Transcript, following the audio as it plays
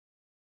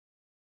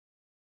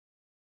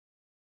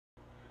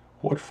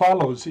What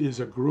follows is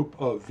a group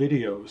of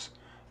videos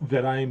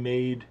that I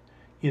made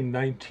in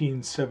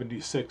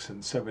 1976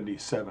 and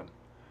 77.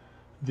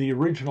 The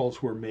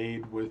originals were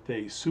made with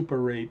a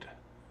Super 8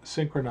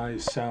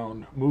 synchronized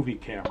sound movie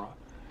camera.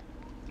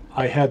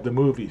 I had the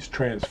movies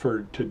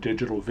transferred to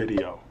digital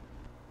video.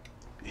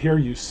 Here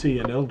you see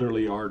an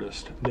elderly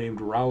artist named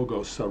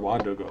Raugo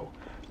Sarwadago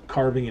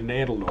carving an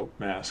antelope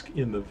mask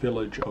in the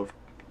village of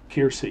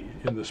Kirsi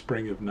in the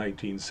spring of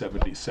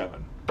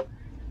 1977.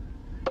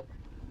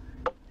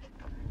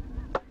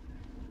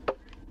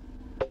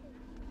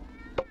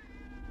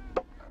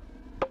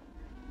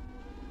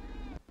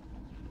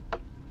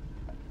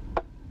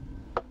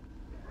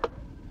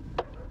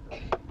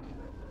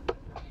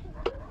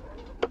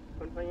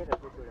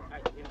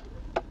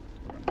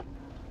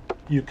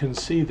 You can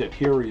see that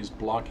here he's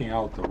blocking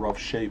out the rough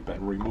shape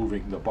and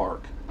removing the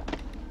bark.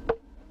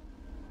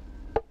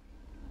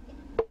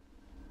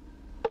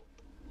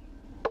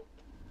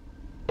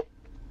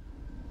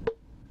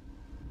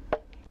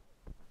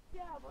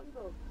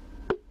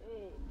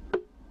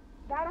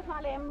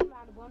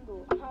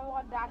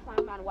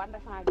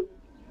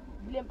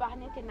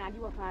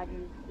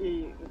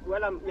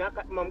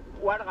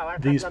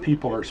 These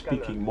people are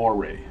speaking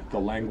Moray, the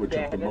language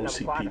of the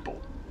Mossi people.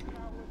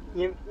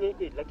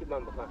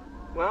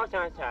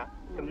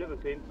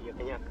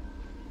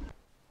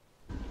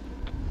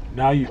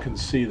 Now you can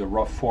see the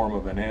rough form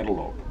of an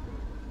antelope.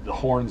 The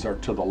horns are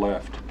to the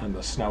left and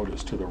the snout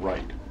is to the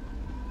right.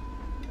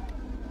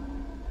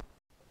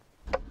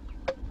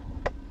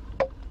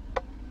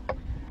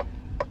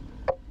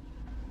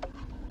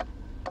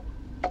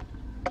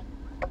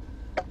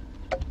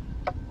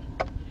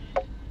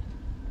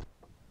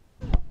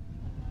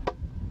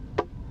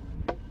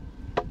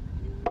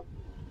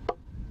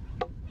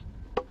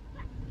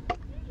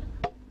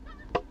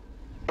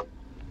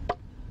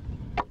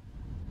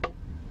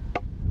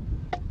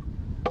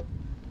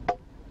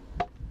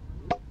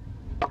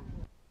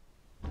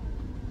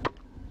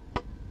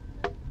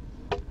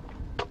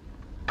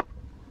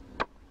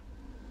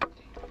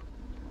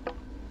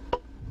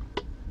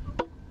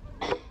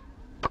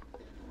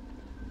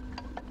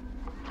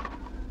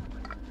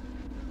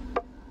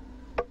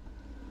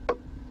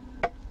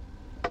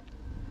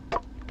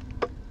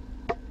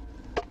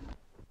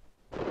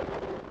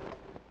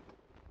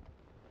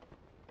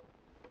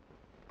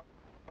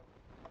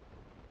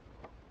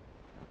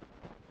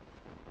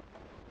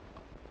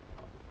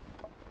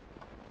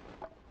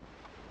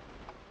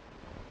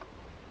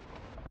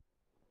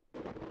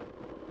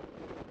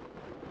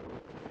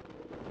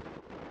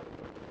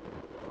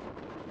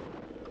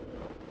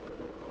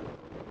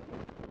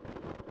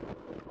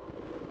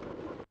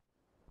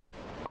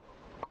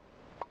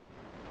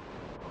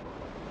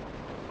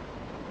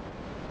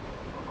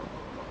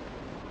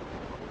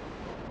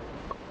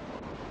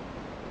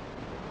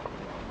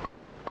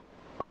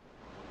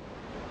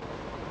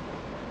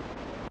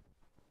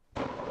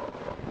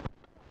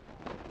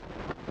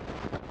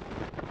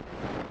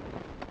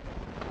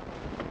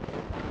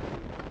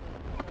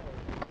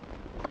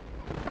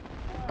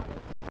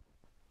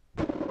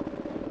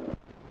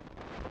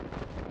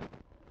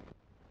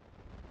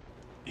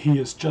 He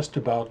is just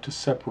about to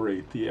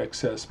separate the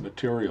excess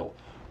material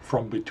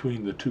from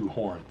between the two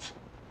horns.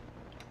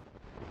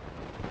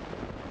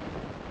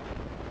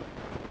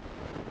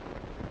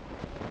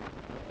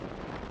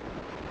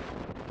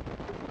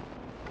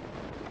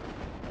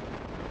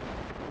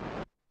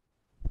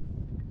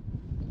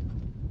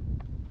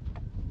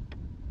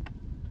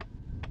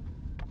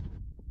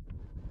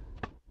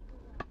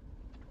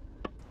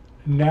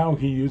 Now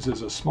he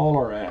uses a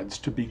smaller adze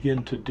to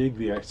begin to dig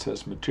the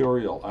excess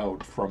material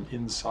out from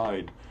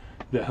inside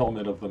the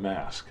helmet of the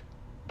mask.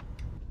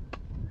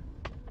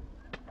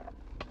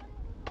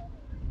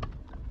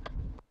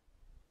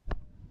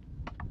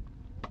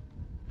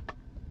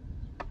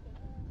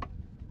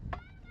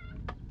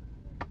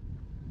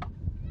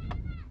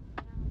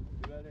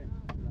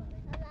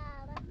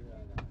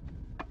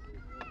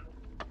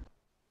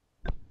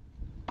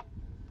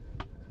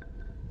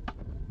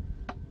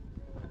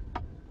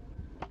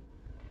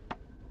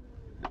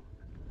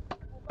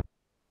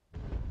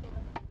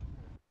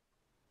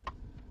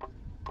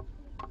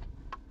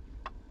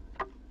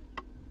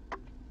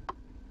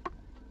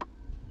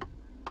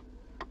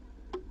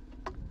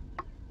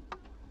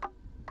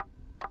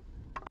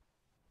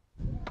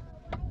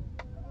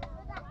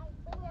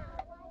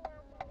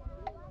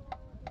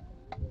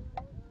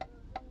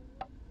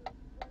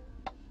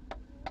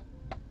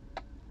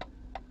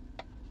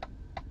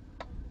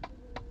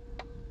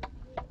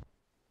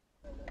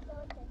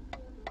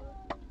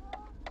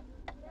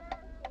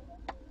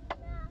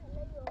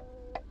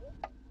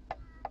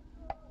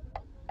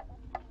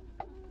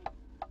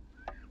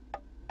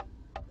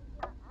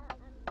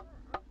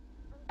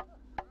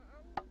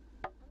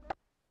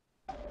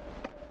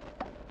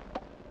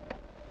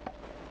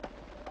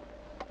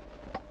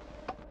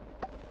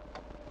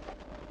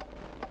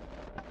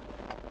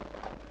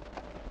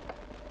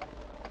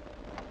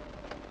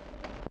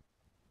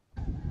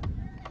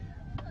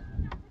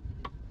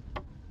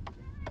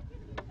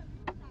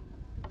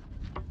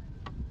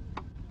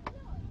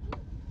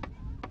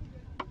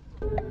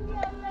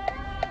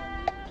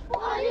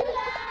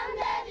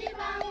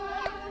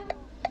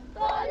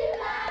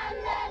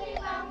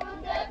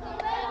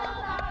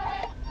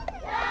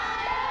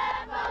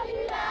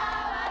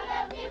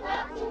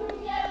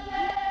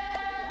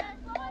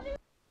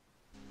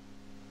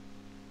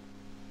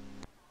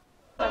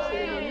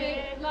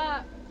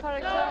 Par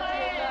exemple,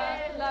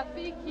 la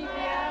fille qui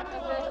vient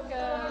avec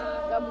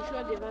la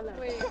mouchoir devant là.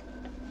 Oui.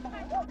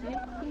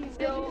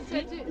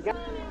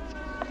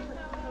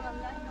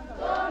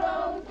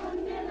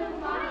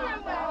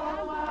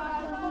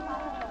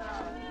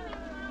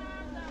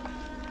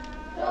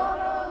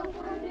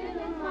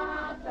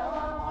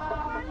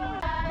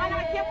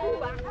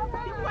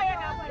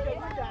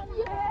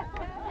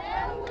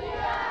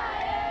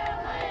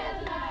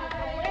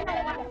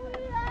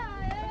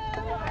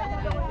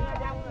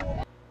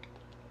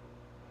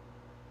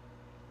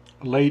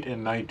 Late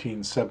in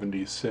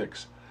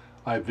 1976,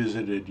 I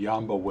visited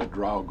Yamba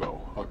Wedraugo,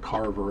 a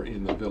carver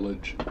in the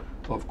village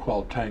of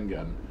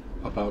Kwaltangan,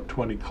 about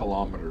 20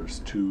 kilometers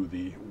to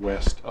the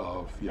west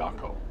of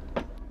Yako.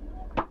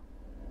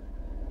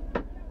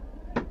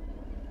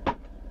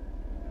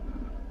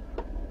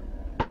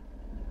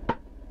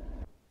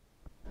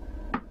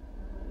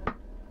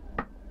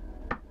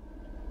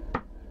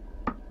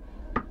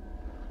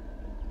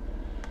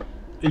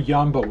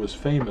 Yamba was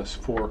famous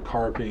for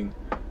carving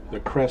the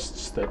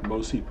crests that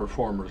Mossi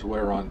performers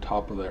wear on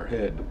top of their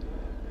head,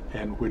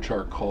 and which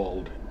are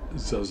called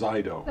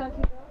zazaido.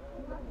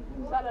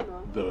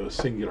 The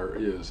singular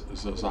is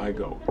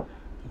zazigo.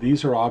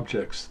 These are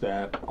objects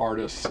that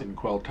artists in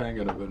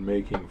Kwaltangan have been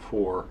making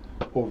for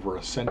over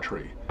a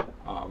century.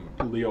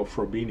 Leo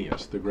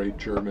Frobenius, the great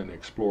German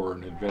explorer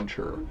and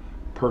adventurer,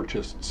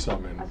 purchased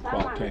some in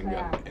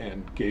Kwaltangan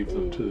and gave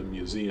them to the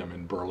museum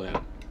in Berlin.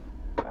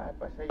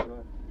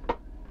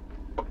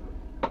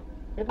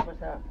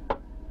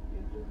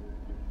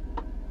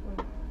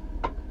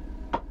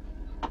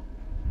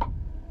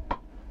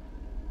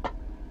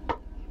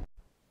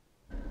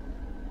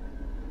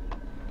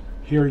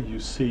 Here you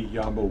see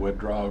Yamba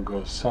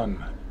Wedraugo's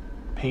son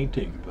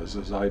painting the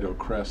Zazaido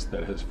crest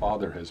that his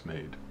father has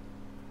made.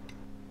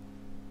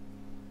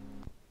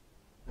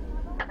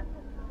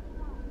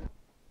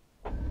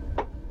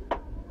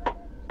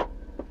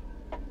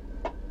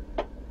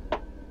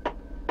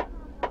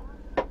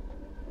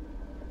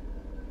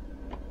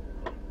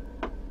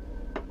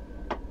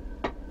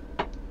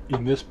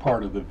 In this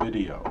part of the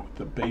video,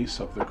 the base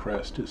of the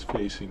crest is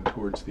facing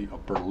towards the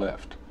upper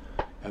left,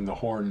 and the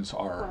horns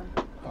are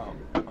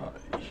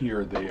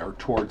here. They are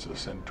towards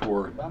us and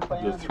toward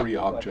the three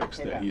objects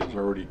that he has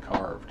already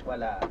carved.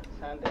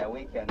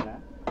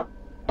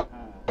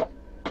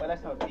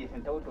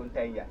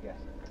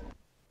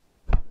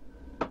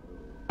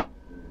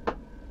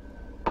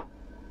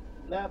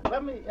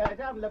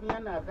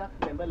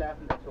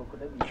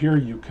 Here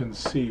you can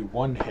see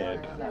one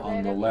head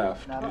on the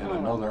left and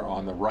another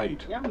on the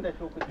right.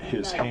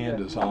 His hand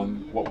is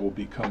on what will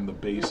become the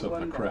base of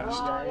the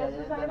crest.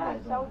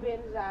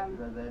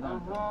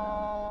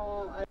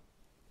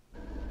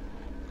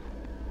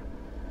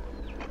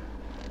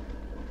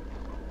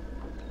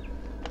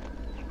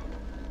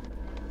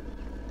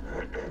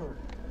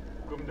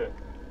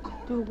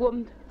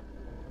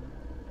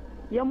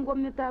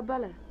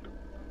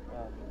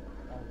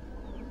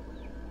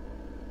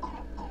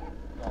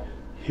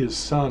 His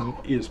son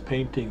is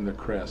painting the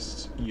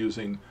crests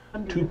using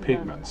two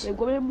pigments,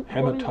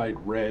 hematite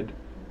red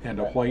and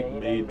a white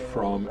made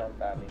from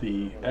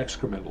the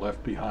excrement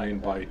left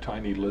behind by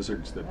tiny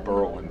lizards that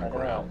burrow in the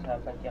ground.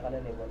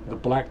 The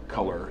black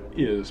color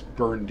is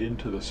burned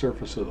into the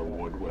surface of the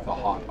wood with a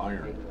hot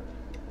iron.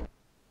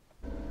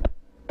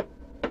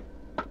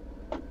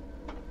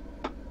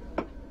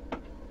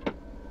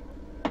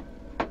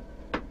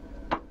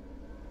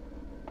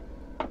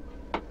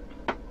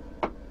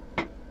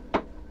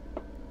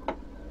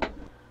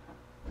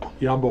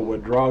 Yamba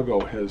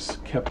Wedraugo has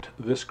kept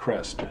this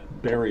crest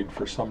buried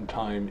for some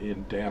time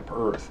in damp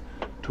earth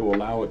to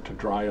allow it to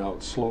dry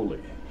out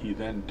slowly. He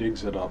then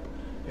digs it up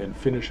and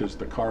finishes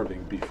the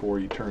carving before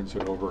he turns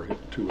it over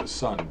to his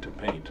son to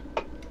paint.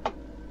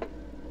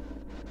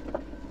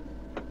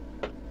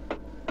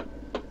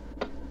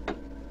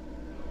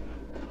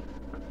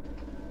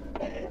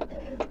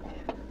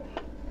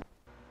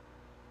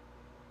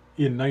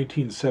 In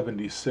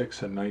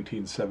 1976 and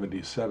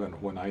 1977,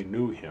 when I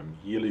knew him,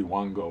 Yili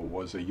Wango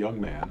was a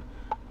young man,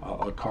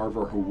 a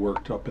carver who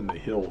worked up in the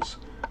hills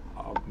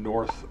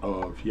north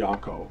of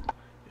Yako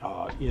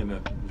in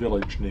a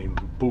village named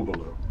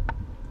Boobaloo.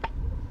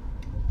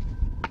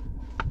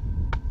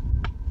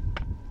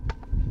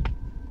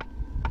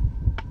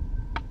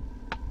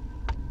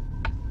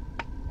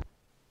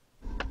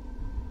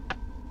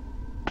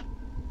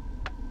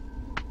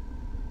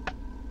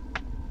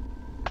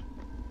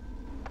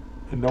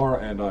 Nora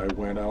and I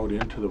went out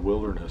into the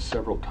wilderness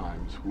several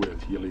times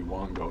with Yili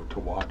Wango to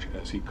watch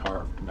as he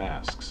carved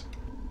masks.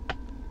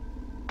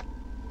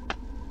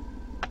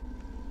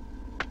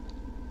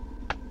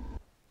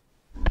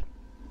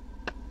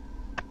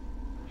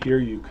 Here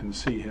you can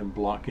see him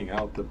blocking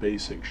out the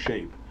basic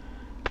shape.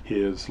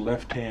 His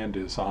left hand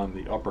is on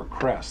the upper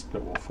crest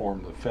that will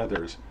form the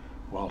feathers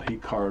while he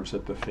carves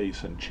at the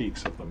face and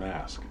cheeks of the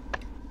mask.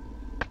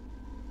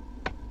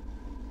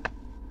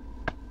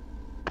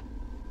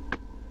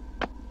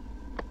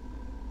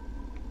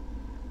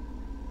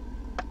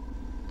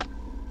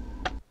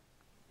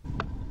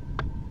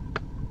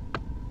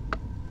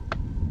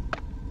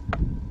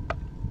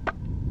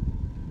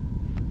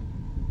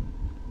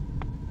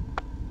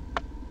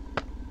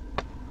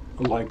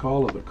 Like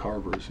all of the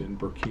carvers in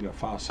Burkina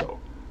Faso,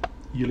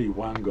 Yili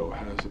Wango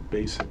has a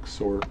basic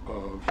sort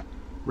of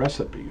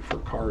recipe for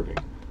carving,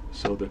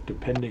 so that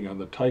depending on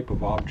the type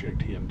of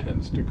object he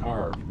intends to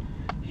carve,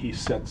 he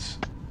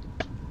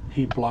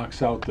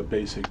blocks out the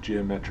basic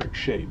geometric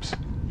shapes.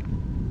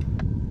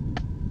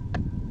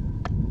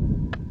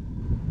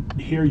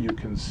 Here you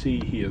can see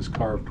he has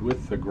carved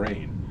with the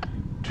grain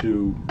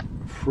to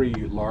free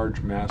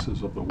large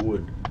masses of the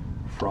wood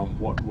from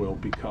what will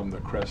become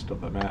the crest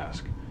of the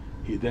mask.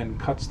 He then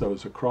cuts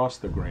those across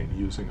the grain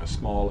using a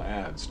small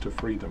adze to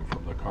free them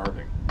from the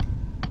carving.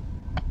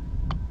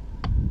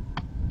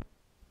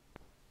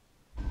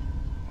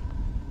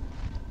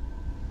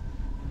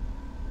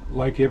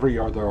 Like every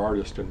other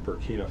artist in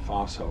Burkina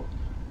Faso,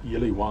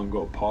 Yili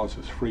Wango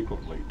pauses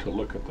frequently to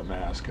look at the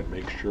mask and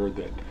make sure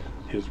that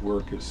his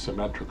work is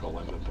symmetrical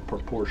and that the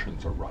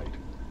proportions are right.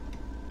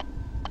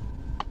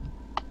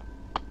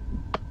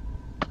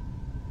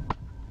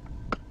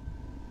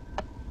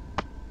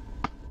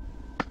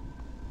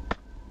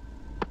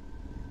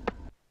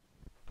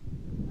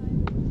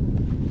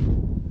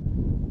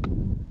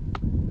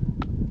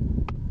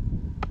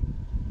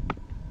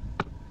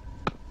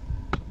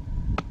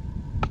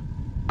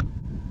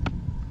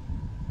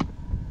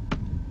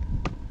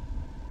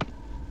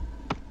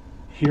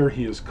 Here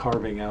he is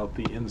carving out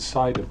the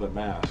inside of the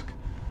mask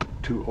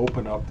to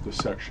open up the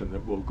section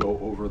that will go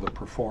over the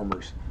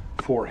performer's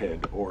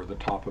forehead or the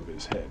top of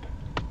his head.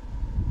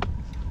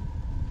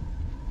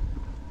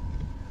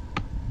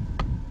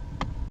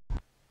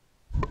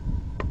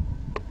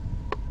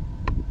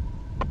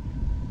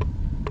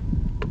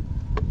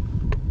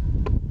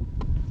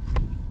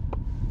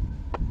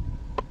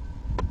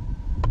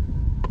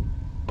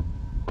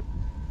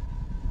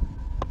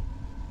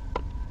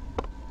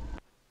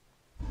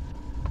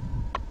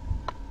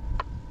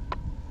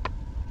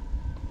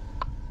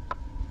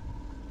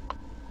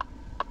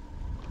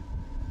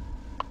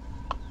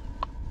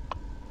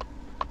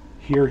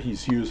 Here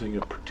he's using a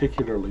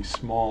particularly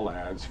small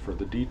adze for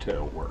the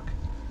detail work.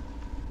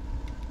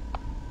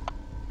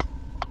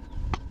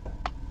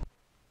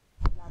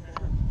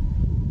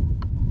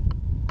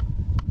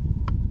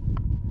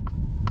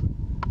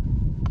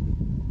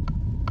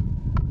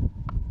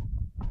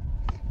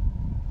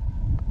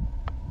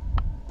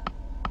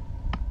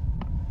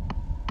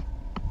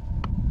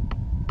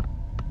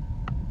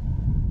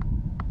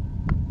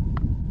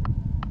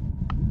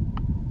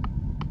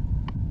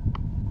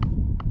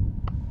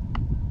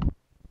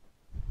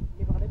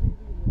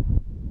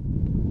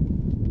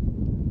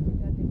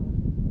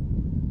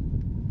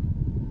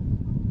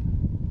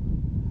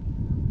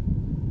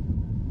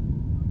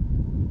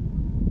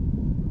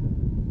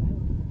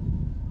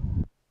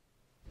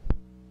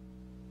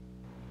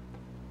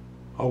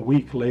 A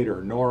week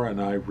later, Nora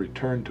and I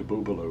returned to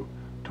Boobaloo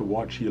to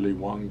watch Yili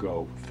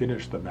Wango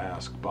finish the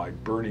mask by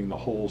burning the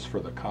holes for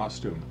the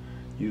costume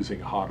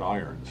using hot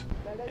irons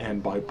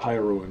and by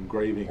pyro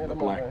engraving the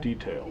black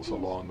details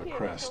along the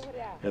crest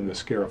and the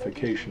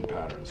scarification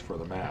patterns for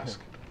the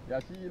mask.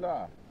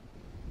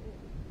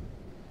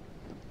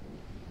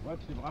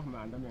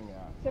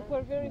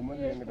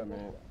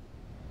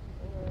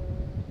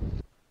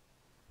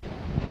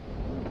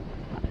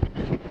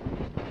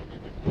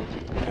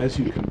 As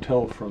you can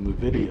tell from the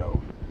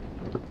video,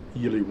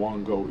 Yili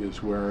Wango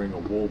is wearing a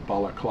wool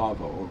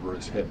balaclava over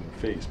his head and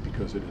face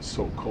because it is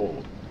so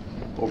cold.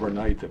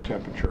 Overnight the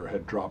temperature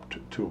had dropped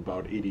to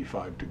about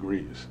 85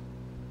 degrees.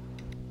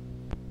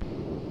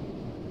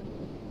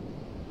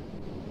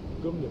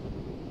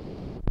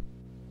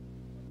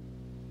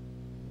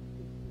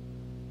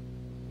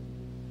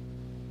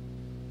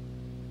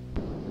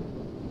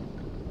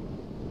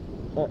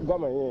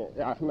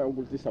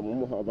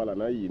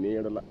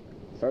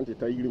 Santi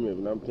ta yiri me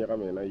nan pera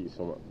me na yi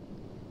soma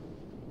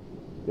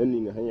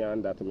yanni nga hanya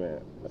anda ta me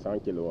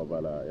sanke lo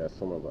bala ya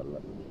soma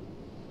bala.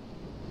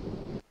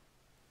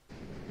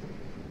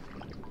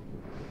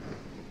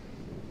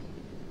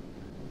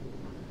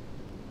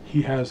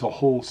 He has a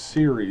whole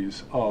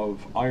series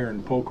of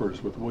iron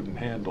pokers with wooden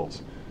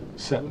handles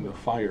set in the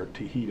fire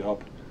to heat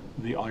up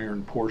the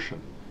iron portion.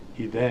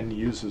 He then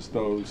uses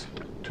those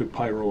to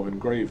pyro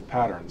engrave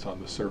patterns on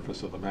the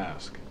surface of the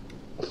mask.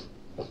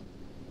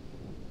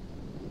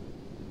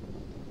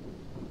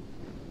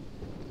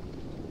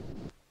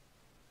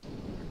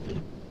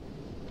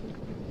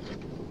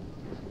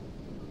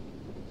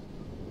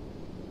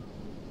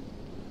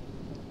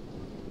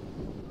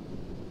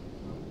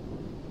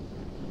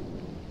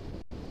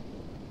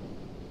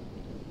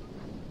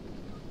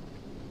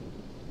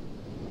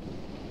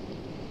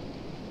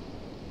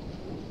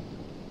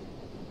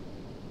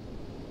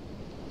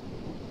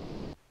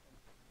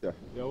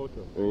 Ya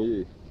oto.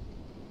 Eh.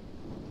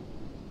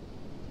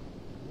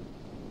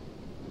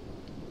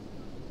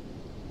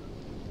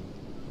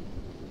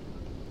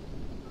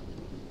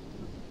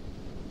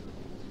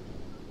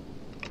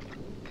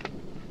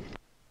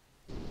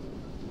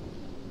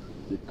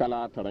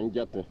 Kala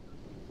taranjate.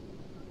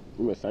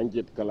 Ime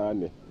sanjet kala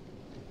ne.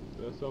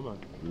 Ya soma.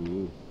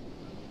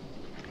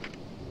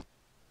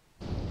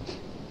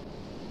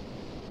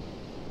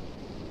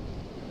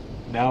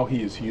 Now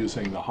he is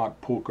using the hot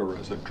poker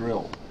as a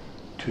drill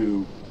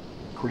to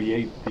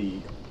create the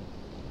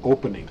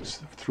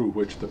openings through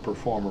which the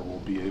performer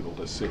will be able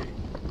to see.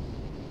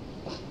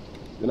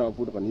 You know,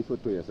 put on his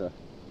foot to yourself.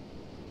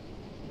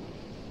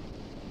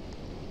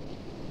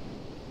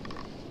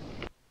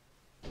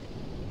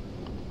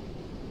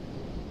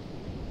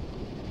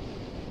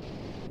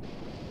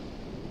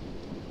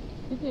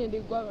 It's in the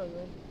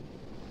government.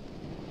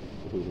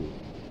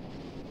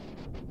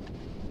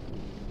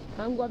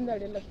 I'm going to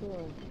let you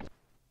know.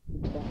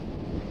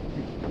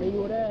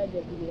 You are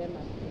the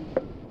Vienna.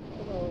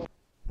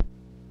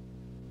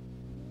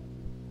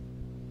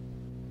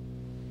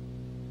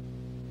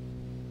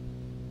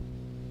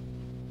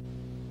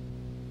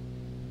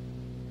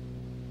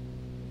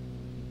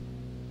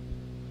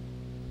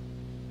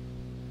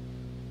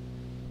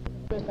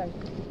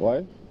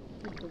 Why?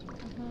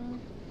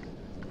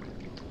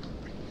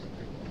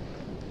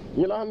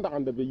 You land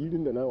on the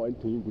beginning and now I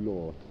think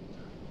below.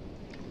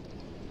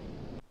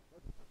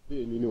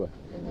 Le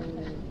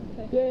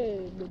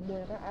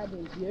moins à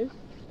des yeux,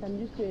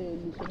 tandis que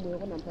nous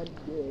sommes n'a pas de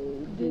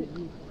yeux.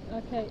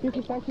 Ok.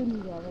 C'est ça que nous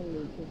avons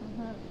le.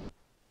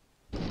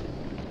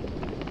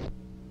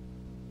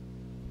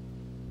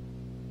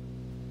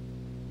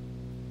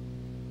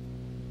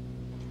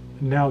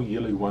 Now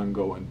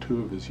Yiliwango and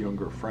two of his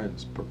younger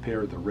friends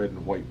prepare the red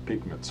and white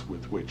pigments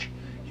with which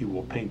he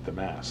will paint the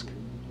mask.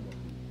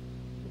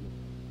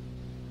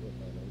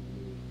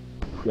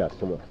 Yes,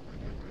 come on.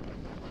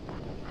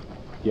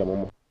 Yeah,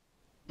 Mama.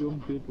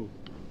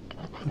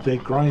 They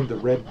grind the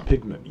red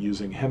pigment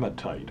using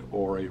hematite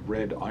or a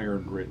red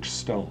iron-rich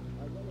stone.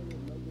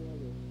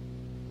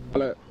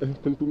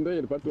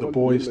 The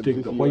boys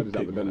dig the white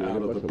pigment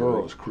out of the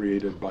burrows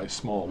created by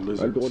small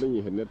lizards.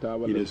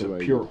 It is a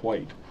pure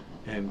white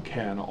and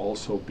can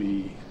also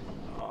be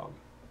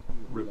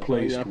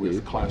replaced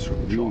with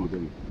classroom chalk.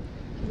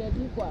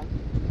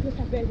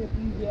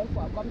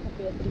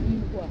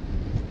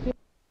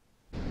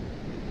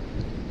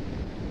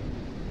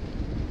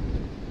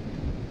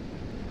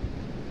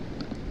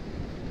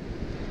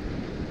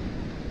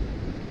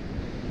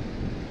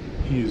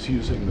 He is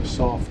using the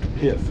soft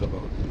pith of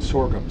a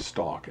sorghum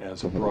stalk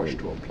as a brush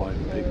to apply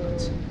the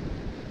pigments.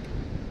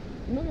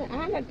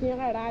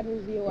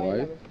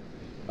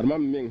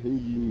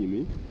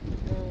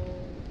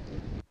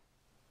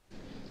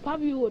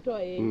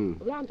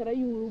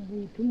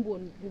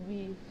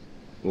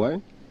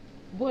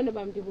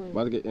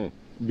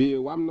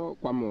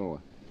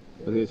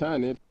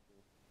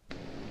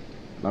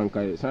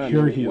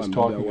 Here he is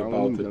talking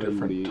about the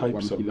different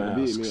types of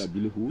masks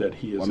that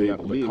he is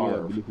able to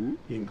carve,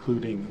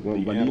 including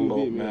the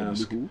antelope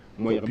mask,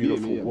 the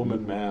beautiful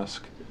woman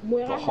mask,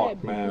 the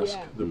hawk mask,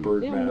 the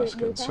bird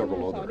mask, and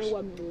several others.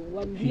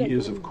 He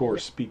is, of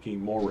course, speaking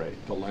Moray,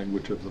 the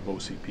language of the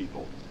Mossi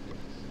people.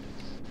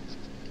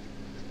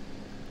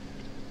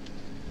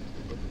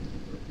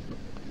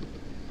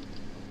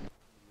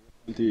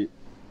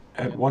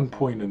 At one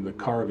point in the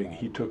carving,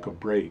 he took a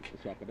break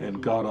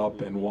and got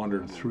up and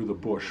wandered through the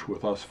bush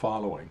with us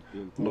following,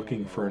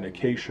 looking for an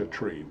acacia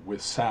tree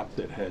with sap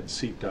that had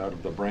seeped out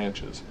of the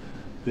branches.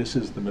 This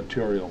is the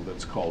material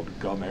that's called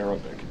gum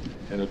arabic,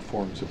 and it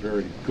forms a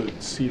very good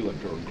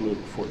sealant or glue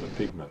for the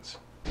pigments.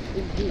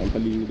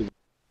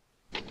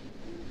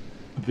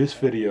 This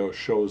video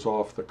shows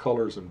off the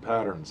colors and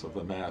patterns of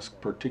the mask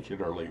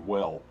particularly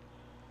well.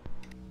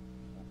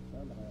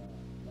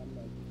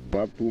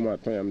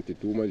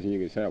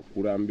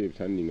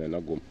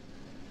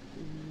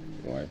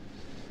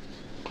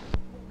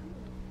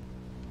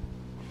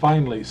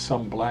 Finally,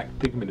 some black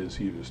pigment is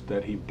used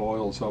that he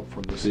boils up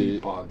from the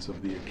seed pods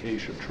of the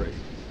acacia tree.